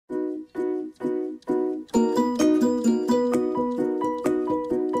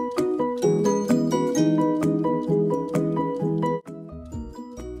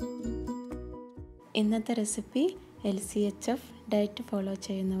ഇന്നത്തെ recipe LCHF diet follow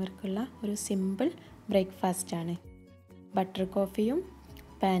ചെയ്യുന്നവർക്കുള്ള ഒരു simple ബ്രേക്ക്ഫാസ്റ്റാണ്. Butter കോഫിയും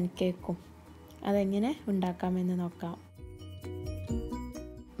pan കേക്കും അതെങ്ങനെ ഉണ്ടാക്കാമെന്ന് നോക്കാം.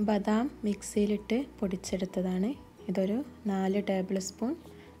 ബദാം മിക്സിയിലിട്ട് പൊടിച്ചെടുത്തതാണ്. ഇതൊരു 4 ടേബിൾ സ്പൂൺ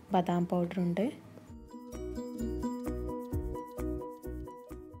ബദാം പൗഡറുണ്ട്.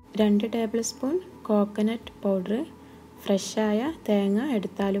 2 ടേബിൾ സ്പൂൺ കോക്കനട്ട് പൗഡർ, ഫ്രഷായ തേങ്ങ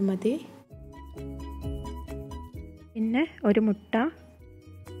എടുത്താലും മതി. പിന്നെ ഒരു മുട്ട,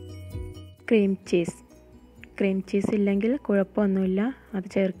 ക്രീം ചീസ് ഇല്ലെങ്കിൽ കുഴപ്പമൊന്നുമില്ല, അത്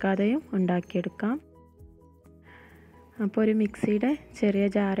ചേർക്കാതെയും ഉണ്ടാക്കിയെടുക്കാം. അപ്പോൾ ഒരു മിക്സിയുടെ ചെറിയ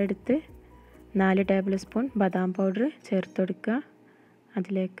ജാറെടുത്ത് 4 ടേബിൾ സ്പൂൺ ബദാം പൗഡർ ചേർത്ത് കൊടുക്കുക.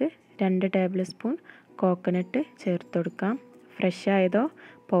 അതിലേക്ക് 2 ടേബിൾ സ്പൂൺ കോക്കനട്ട് ചേർത്ത് കൊടുക്കാം. ഫ്രഷ് ആയതോ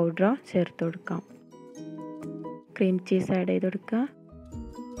പൗഡറോ ചേർത്ത് കൊടുക്കാം. ക്രീം ചീസ് ആഡ് ചെയ്ത് കൊടുക്കുക.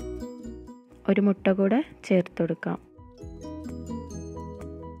 ഒരു മുട്ട കൂടെ ചേർത്ത് കൊടുക്കാം.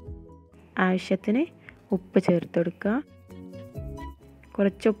 ആവശ്യത്തിന് ഉപ്പ് ചേർത്ത് കൊടുക്കുക.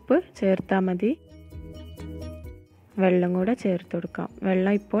 കുറച്ച് ഉപ്പ് ചേർത്താൽ മതി. വെള്ളം കൂടെ ചേർത്ത് കൊടുക്കാം.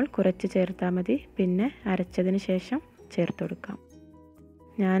 വെള്ളം ഇപ്പോൾ കുറച്ച് ചേർത്താൽ mതി, പിന്നെ അരച്ചതിന് ശേഷം ചേർത്ത് കൊടുക്കാം.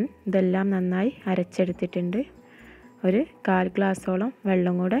 ഞാൻ ഇതെല്ലാം നന്നായി അരച്ചെടുത്തിട്ടുണ്ട്. ഒരു 1/4 ഗ്ലാസോളം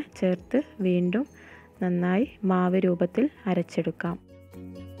വെള്ളം കൂടെ ചേർത്ത് വീണ്ടും നന്നായി മാവ് രൂപത്തിൽ അരച്ചെടുക്കാം.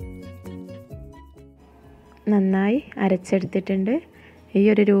 നന്നായി അരച്ചെടുത്തിട്ടുണ്ട്. ഈ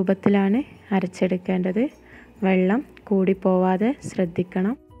ഒരു രൂപത്തിലാണ് അരച്ചെടുക്കേണ്ടത്. വെള്ളം കൂടി പോവാതെ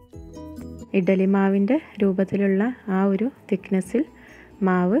ശ്രദ്ധിക്കണം. ഇഡ്ഡലി മാവിൻ്റെ രൂപത്തിലുള്ള ആ ഒരു തിക്നെസ്സിൽ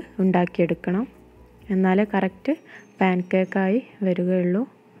മാവ് ഉണ്ടാക്കിയെടുക്കണം. എന്നാലേ കറക്റ്റ് പാൻ കേക്കായി വരികയുള്ളൂ.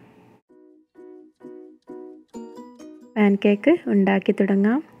 പാൻ കേക്ക് ഉണ്ടാക്കി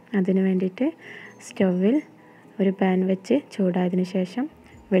തുടങ്ങാം. അതിന് വേണ്ടിയിട്ട് സ്റ്റൗവിൽ ഒരു പാൻ വെച്ച് ചൂടായതിനു ശേഷം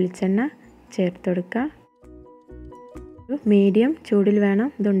വെളിച്ചെണ്ണ ചേർത്ത് കൊടുക്കുക. മീഡിയം ചൂടിൽ വേണം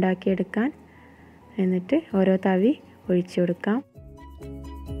ഇതുണ്ടാക്കിയെടുക്കാൻ. എന്നിട്ട് ഓരോ തവി ഒഴിച്ചു കൊടുക്കാം.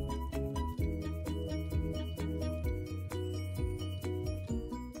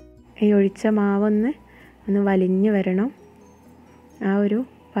 ഈ ഒഴിച്ച മാവൊന്ന് വലിഞ്ഞു വരണം. ആ ഒരു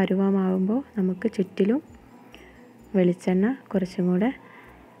പരുവമാവുമ്പോൾ നമുക്ക് ചുറ്റിലും വെളിച്ചെണ്ണ കുറച്ചും കൂടെ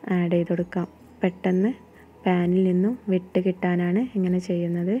ആഡ് ചെയ്ത് കൊടുക്കാം. പെട്ടെന്ന് പാനിൽ നിന്നും വിട്ട് കിട്ടാനാണ് ഇങ്ങനെ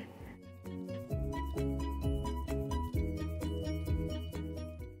ചെയ്യുന്നത്.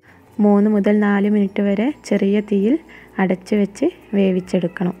 മൂന്ന് മുതൽ 4 മിനിറ്റ് വരെ ചെറിയ തീയിൽ അടച്ചു വെച്ച്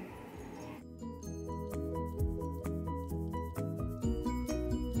വേവിച്ചെടുക്കണം.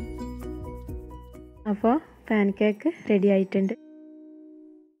 അപ്പോൾ പാൻ കേക്ക് റെഡി ആയിട്ടുണ്ട്.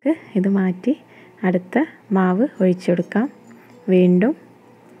 ഇത് മാറ്റി അടുത്ത മാവ് ഒഴിച്ചു കൊടുക്കാം. വീണ്ടും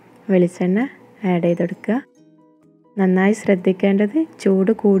വെളിച്ചെണ്ണ ആഡ് ചെയ്ത് കൊടുക്കുക. നന്നായി ശ്രദ്ധിക്കേണ്ടത്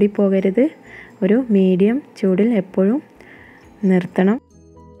ചൂട് കൂടി പോകരുത്. ഒരു മീഡിയം ചൂടിൽ എപ്പോഴും നിർത്തണം.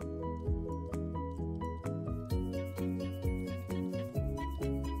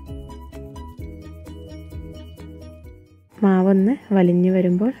 മാവൊന്ന് വലിഞ്ഞു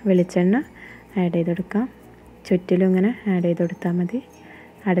വരുമ്പോൾ വെളിച്ചെണ്ണ ആഡ് ചെയ്ത് കൊടുക്കാം. ചുറ്റിലും ഇങ്ങനെ ആഡ് ചെയ്ത് കൊടുത്താൽ മതി.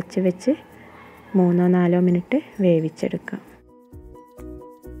 അടച്ച് വെച്ച് 3-4 മിനിറ്റ് വേവിച്ചെടുക്കാം.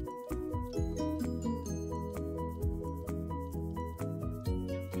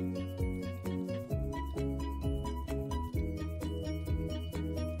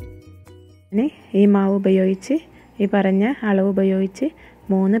 ഈ മാവ് ഉപയോഗിച്ച്, ഈ പറഞ്ഞ അളവ് ഉപയോഗിച്ച്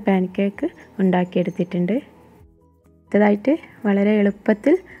 3 പാൻ കേക്ക് ഉണ്ടാക്കിയെടുത്തിട്ടുണ്ട്. അടുത്തതായിട്ട് വളരെ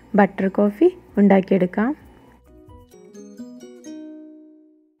എളുപ്പത്തിൽ ബട്ടർ കോഫി ഉണ്ടാക്കിയെടുക്കാം.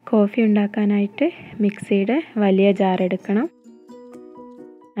 കോഫി ഉണ്ടാക്കാനായിട്ട് മിക്സിയുടെ വലിയ ജാർ എടുക്കണം.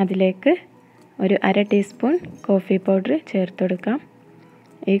 അതിലേക്ക് ഒരു 1/2 ടീസ്പൂൺ കോഫി പൗഡർ ചേർത്ത് കൊടുക്കാം.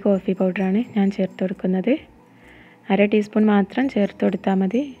 ഈ കോഫി പൗഡറാണ് ഞാൻ ചേർത്ത് കൊടുക്കുന്നത്. 1/2 ടീസ്പൂൺ മാത്രം ചേർത്ത് കൊടുത്താൽ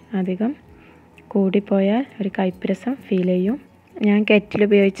മതി. അധികം കൂടിപ്പോയാൽ ഒരു കയ്പ്പ് രസം ഫീൽ ചെയ്യും. ഞാൻ കെറ്റിൽ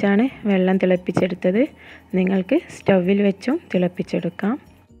ഉപയോഗിച്ചാണ് വെള്ളം തിളപ്പിച്ചെടുത്തത്. നിങ്ങൾക്ക് സ്റ്റൗവിൽ വെച്ചും തിളപ്പിച്ചെടുക്കാം.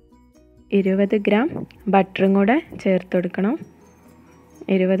 20 ഗ്രാം ബട്ടറും കൂടെ ചേർത്ത് കൊടുക്കണം.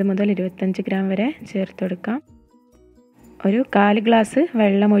 20 മുതൽ 25 ഗ്രാം വരെ ചേർത്ത് കൊടുക്കാം. ഒരു 1/4 ഗ്ലാസ്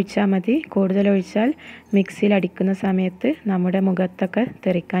വെള്ളം ഒഴിച്ചാൽ മതി. കൂടുതൽ ഒഴിച്ചാൽ മിക്സിയിൽ അടിക്കുന്ന സമയത്ത് നമ്മുടെ മുഖത്തൊക്കെ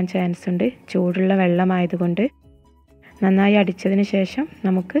തെറിക്കാൻ ചാൻസ് ഉണ്ട്. ചൂടുള്ള വെള്ളമായതുകൊണ്ട് നന്നായി അടിച്ചതിന് ശേഷം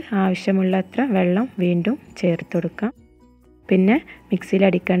നമുക്ക് ആവശ്യമുള്ളത്ര വെള്ളം വീണ്ടും ചേർത്ത് കൊടുക്കാം. പിന്നെ മിക്സിയിൽ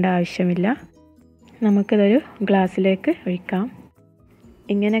അടിക്കേണ്ട ആവശ്യമില്ല. നമുക്കിതൊരു ഗ്ലാസ്സിലേക്ക് ഒഴിക്കാം.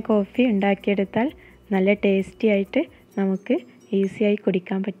 ഇങ്ങനെ കോഫി ഉണ്ടാക്കിയെടുത്താൽ നല്ല ടേസ്റ്റി ആയിട്ട് നമുക്ക് ഈസിയായി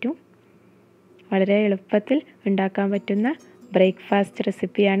കുടിക്കാൻ പറ്റും. വളരെ എളുപ്പത്തിൽ ഉണ്ടാക്കാൻ പറ്റുന്ന ബ്രേക്ക്ഫാസ്റ്റ്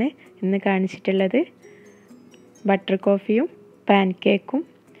റെസിപ്പിയാണ് ഇന്ന് കാണിച്ചിട്ടുള്ളത്. ബട്ടർ കോഫിയും പാൻ കേക്കും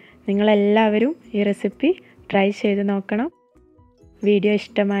നിങ്ങളെല്ലാവരും ഈ റെസിപ്പി ട്രൈ ചെയ്ത് നോക്കണം. വീഡിയോ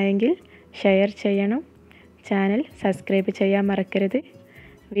ഇഷ്ടമായെങ്കിൽ ഷെയർ ചെയ്യണം. ചാനൽ സബ്സ്ക്രൈബ് ചെയ്യാൻ മറക്കരുത്.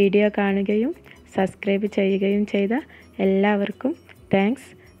 വീഡിയോ കാണുകയും സബ്സ്ക്രൈബ് ചെയ്യുകയും ചെയ്ത എല്ലാവർക്കും താങ്ക്സ്.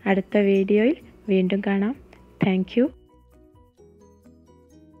 അടുത്ത വീഡിയോയിൽ വീണ്ടും കാണാം. Thank you.